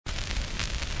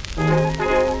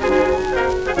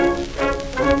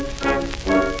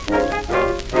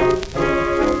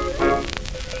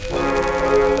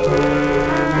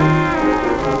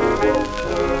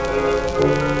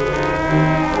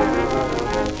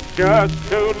Just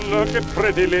to look at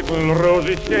pretty little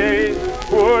Rosie Shea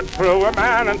would throw a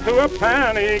man into a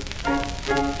panic.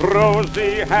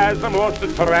 Rosie has the most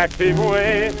attractive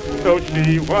way, so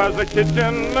she was a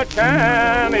kitchen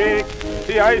mechanic.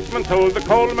 The iceman told the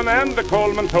coalman and the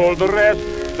coalman told the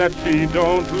rest that she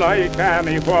don't like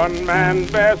any one man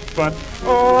best. But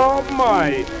oh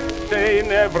my, they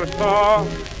never saw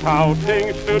how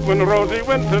things stood when Rosie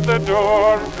went to the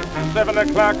door. 7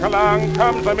 o'clock along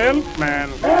comes the milkman.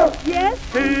 Oh, yes?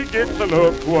 He gets a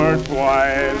look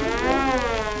worthwhile.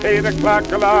 8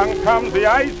 o'clock along comes the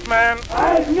Iceman.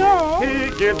 I know. He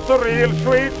gets a real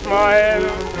sweet smile.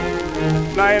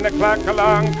 9 o'clock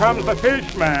along comes the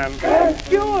Fishman.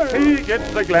 Sure. He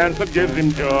gets a glance that gives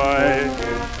him joy.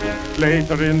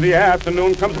 Later in the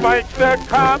afternoon comes Mike the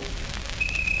cop.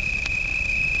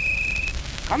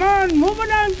 Come on, move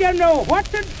along, you know. What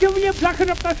the devil you blocking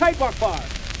up the sidewalk for?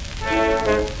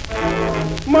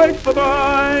 Mike the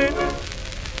boy.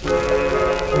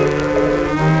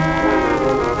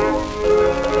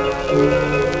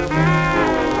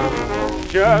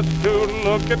 Just to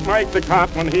look at Mike the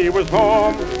cop when he was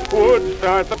home would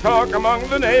start the talk among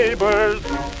the neighbors.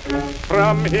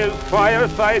 From his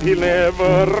fireside he'll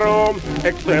never roam,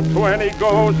 except when he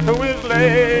goes to his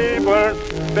labor.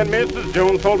 Then Mrs.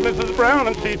 Jones told Mrs. Brown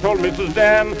and she told Mrs.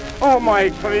 Dan, oh,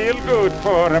 Mike's real good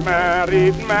for a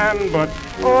married man. But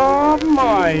oh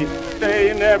my,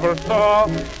 they never saw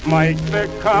Mike the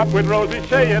cop with Rosie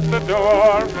Shea at the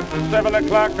door. 7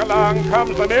 o'clock along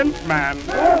comes the milkman.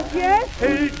 Yes?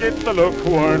 He gets a look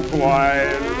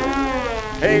worthwhile.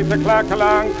 8 o'clock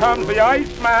along comes the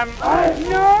Iceman. I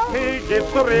know. He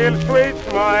gets a real sweet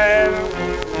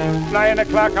smile. 9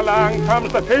 o'clock along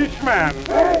comes the Fishman.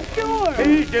 Sure.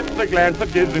 He gets a glance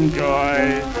that gives him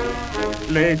joy.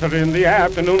 Later in the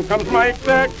afternoon comes Mike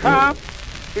the cop.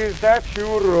 Is that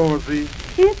you, Rosie?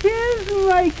 It is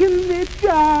Michael, the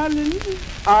darling.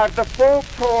 Are the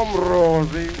folks home,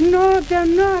 Rosie? No, they're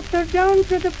not. They're down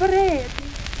to the parade.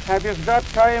 Have you got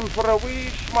time for a wee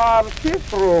small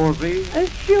kiss, Rosie?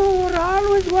 Sure,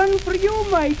 always one for you,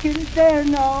 Michael. There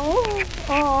now.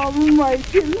 Oh,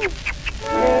 Michael.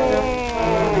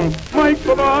 Mike,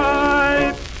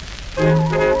 bye-bye.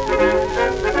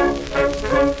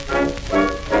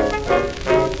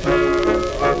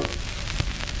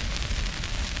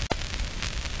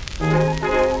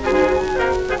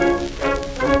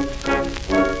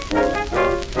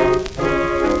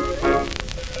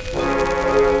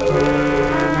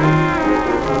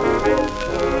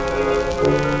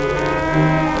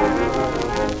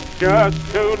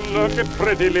 Just to look at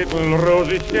pretty little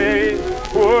Rosie Shea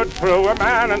would throw a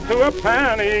man into a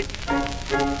panic.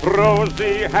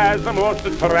 Rosie has the most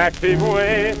attractive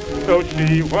way, so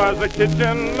she was a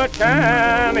kitchen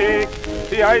mechanic.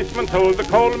 The iceman told the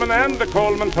coalman and the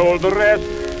coalman told the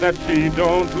rest that she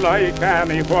don't like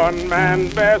any one man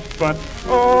best. But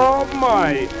oh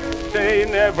my, they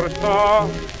never saw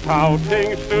how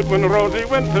things stood when Rosie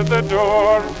went to the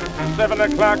door. 7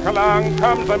 o'clock along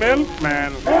comes the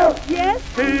milkman. Yes?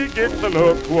 He gets a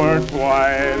look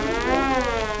worthwhile.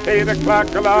 8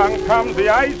 o'clock along comes the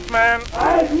Iceman.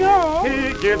 I know.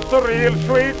 He gets a real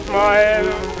sweet smile.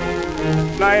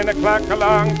 9 o'clock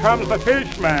along comes the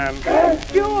Fishman.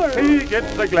 Sure. He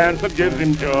gets a glance that gives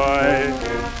him joy.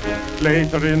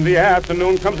 Later in the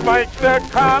afternoon comes Mike the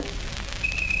cop.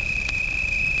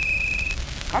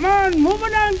 Come on, move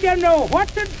along, you know. What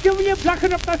the devil you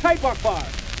blocking up the sidewalk for?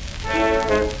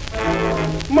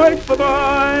 Mike the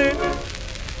boy.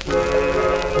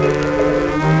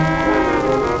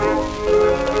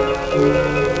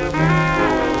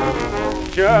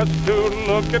 Just to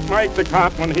look at Mike the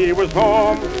cop when he was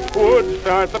home would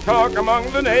start the talk among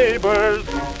the neighbors.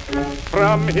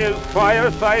 From his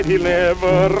fireside he'll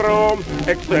never roam,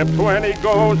 except when he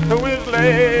goes to his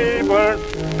labor.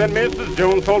 Then Mrs.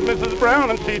 Jones told Mrs. Brown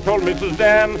and she told Mrs.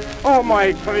 Dan, oh,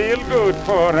 Mike's real good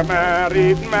for a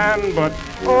married man. But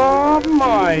oh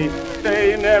my,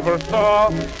 they never saw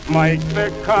Mike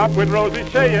the cop with Rosie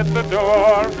Shea at the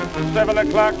door. 7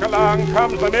 o'clock along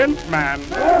comes the milkman.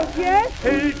 Yes?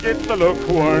 He gets a look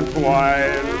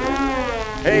worthwhile.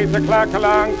 8 o'clock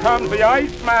along comes the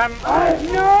Iceman. I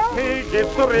know. He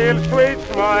gets a real sweet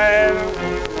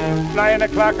smile. 9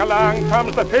 o'clock along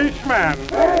comes the Fishman.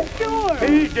 Sure.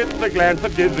 He gets a glance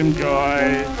that gives him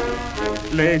joy.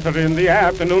 Later in the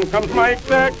afternoon comes Mike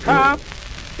the cop.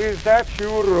 Is that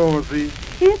you, Rosie?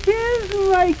 It is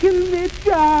Michael, the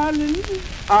darling.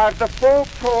 Are the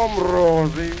folks home,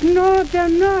 Rosie? No, they're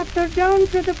not. They're down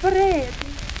to the parade.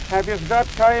 Have you got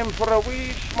time for a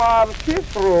wee small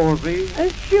kiss, Rosie?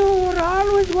 Sure,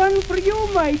 always one for you,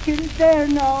 Michael. There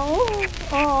now.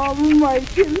 Oh,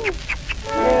 Michael.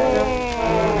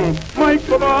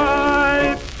 Michael,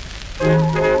 bye.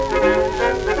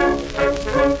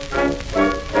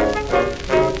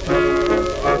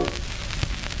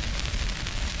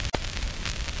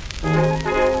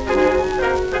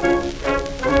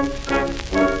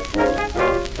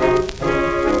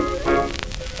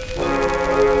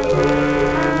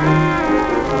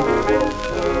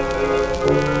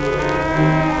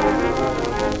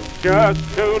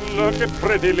 Just to look at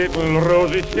pretty little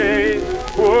Rosie Shea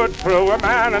would throw a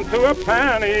man into a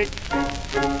panic.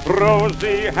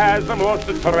 Rosie has the most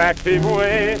attractive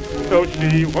way, so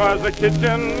she was a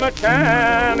kitchen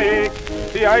mechanic.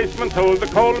 The iceman told the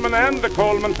coalman and the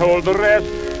coalman told the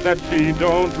rest that she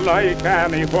don't like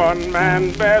any one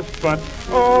man best. But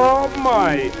oh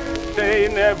my, they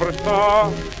never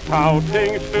saw how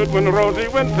things stood when Rosie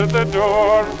went to the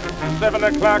door. 7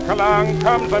 o'clock along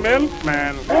comes the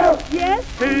milkman. Yes?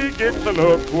 He gets a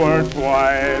look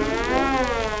worthwhile.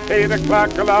 8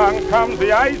 o'clock along comes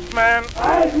the Iceman.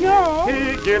 No.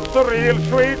 He gets a real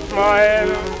sweet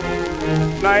smile.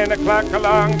 9 o'clock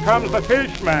along comes the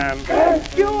Fishman.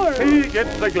 Sure. He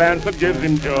gets a glance that gives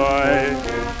him joy.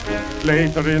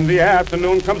 Later in the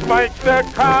afternoon comes Mike the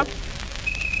cop.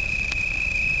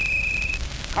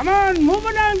 Come on, move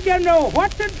along, you know.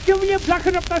 What's the devil you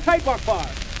blocking up the sidewalk for?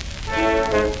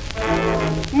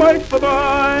 Mike the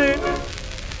boy.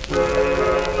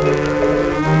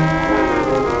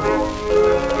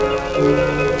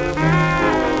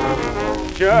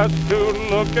 Just to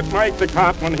look at Mike the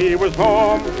cop when he was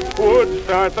home would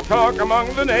start to talk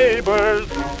among the neighbors.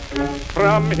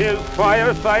 From his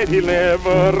fireside he'll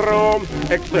never roam,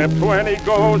 except when he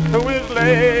goes to his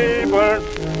labor.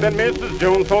 Then Mrs.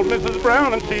 Jones told Mrs.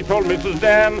 Brown and she told Mrs.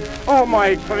 Dan, oh,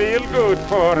 Mike's real good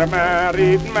for a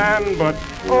married man. But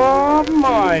oh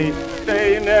my,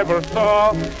 they never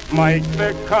saw Mike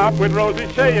the cop with Rosie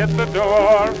Shea at the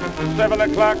door. 7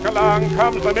 o'clock along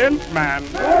comes the milkman.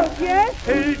 Yes?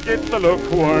 He gets a look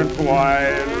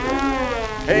worthwhile.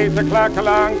 8 o'clock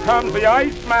along comes the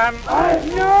Iceman.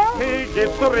 No. He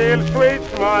gets a real sweet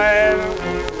smile.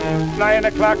 9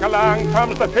 o'clock along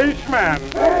comes the Fishman.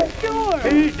 Sure.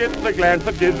 He gets a glance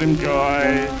that gives him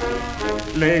joy.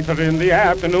 Later in the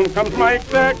afternoon comes Mike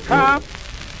the cop.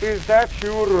 Is that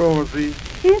you, Rosie?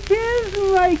 It is,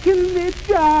 Michael, my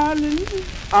darling.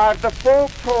 Are the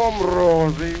folks home,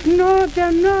 Rosie? No,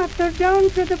 they're not. They're down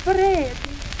to the parade.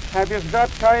 Have you got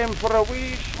time for a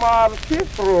wee small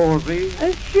kiss, Rosie?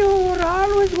 Sure,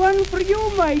 always one for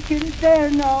you, Michael. There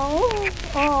now.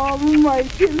 Oh,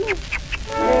 Michael.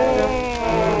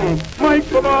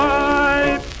 Mike,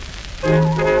 bye-bye.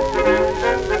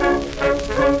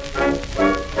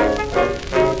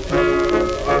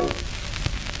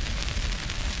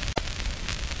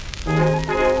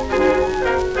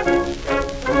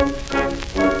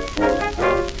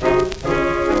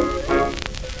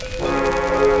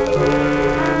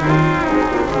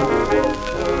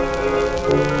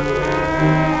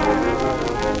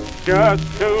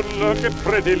 Just to look at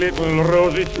pretty little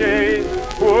Rosie Shea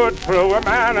would throw a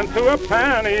man into a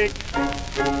panic.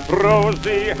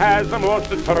 Rosie has the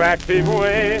most attractive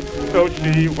way, so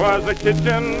she was a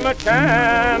kitchen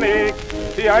mechanic.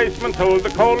 The iceman told the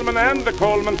coalman and the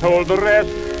coalman told the rest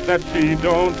that she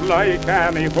don't like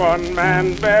any one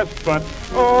man best. But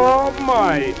oh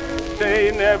my,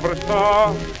 they never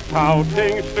saw how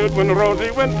things stood when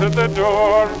Rosie went to the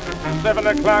door. 7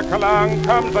 o'clock along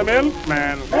comes the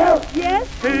milkman. Yes?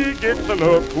 He gets a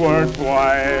look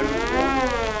worthwhile.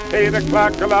 8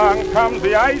 o'clock along comes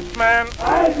the Iceman.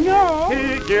 No.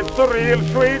 He gets a real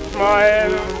sweet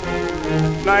smile.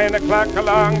 9 o'clock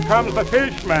along comes the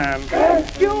Fishman.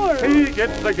 Sure. He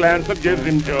gets a glance that gives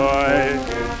him joy.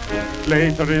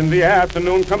 Later in the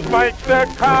afternoon comes Mike the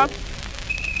cop.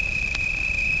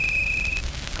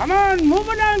 Come on, move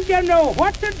along, you know.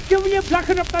 What the devil you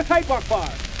blocking up the sidewalk for?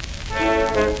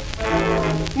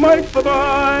 Mike the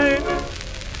boy.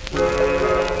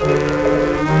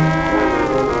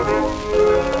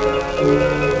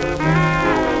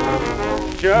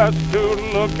 Just to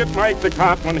look at Mike the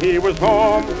cop when he was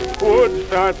home would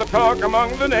start to talk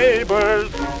among the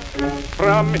neighbors.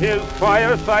 From his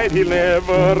fireside he'll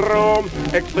never roam,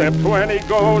 except when he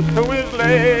goes to his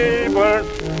labor.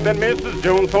 Then Mrs.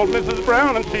 Jones told Mrs.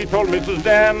 Brown and she told Mrs.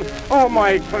 Dan, oh,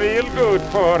 Mike's real good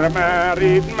for a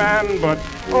married man. But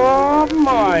oh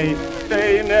my,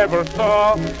 they never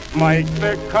saw. Mike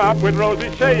the cop with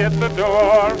Rosie Shea at the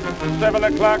door. 7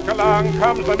 o'clock along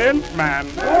comes the milkman.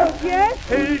 Yes?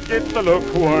 He gets a look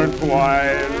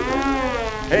worthwhile.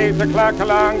 8 o'clock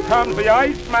along comes the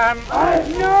Iceman.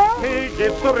 No? He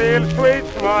gets a real sweet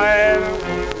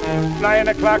smile. 9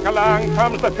 o'clock along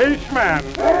comes the Fishman.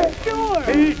 Sure.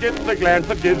 He gets a glance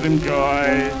that gives him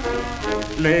joy.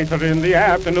 Later in the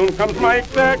afternoon comes Mike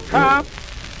the cop.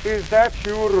 Is that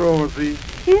you, Rosie?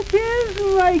 It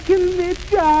is, Michael, me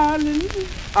darling.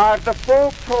 Are the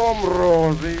folks home,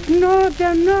 Rosie? No,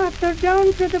 they're not. They're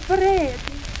down to the parade.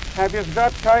 Have you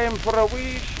got time for a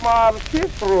wee small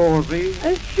kiss, Rosie?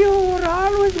 Sure,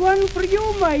 always one for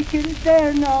you, Michael.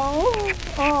 There now.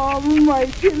 Oh,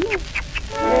 Michael.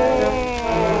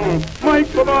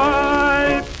 Mike,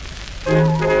 bye-bye.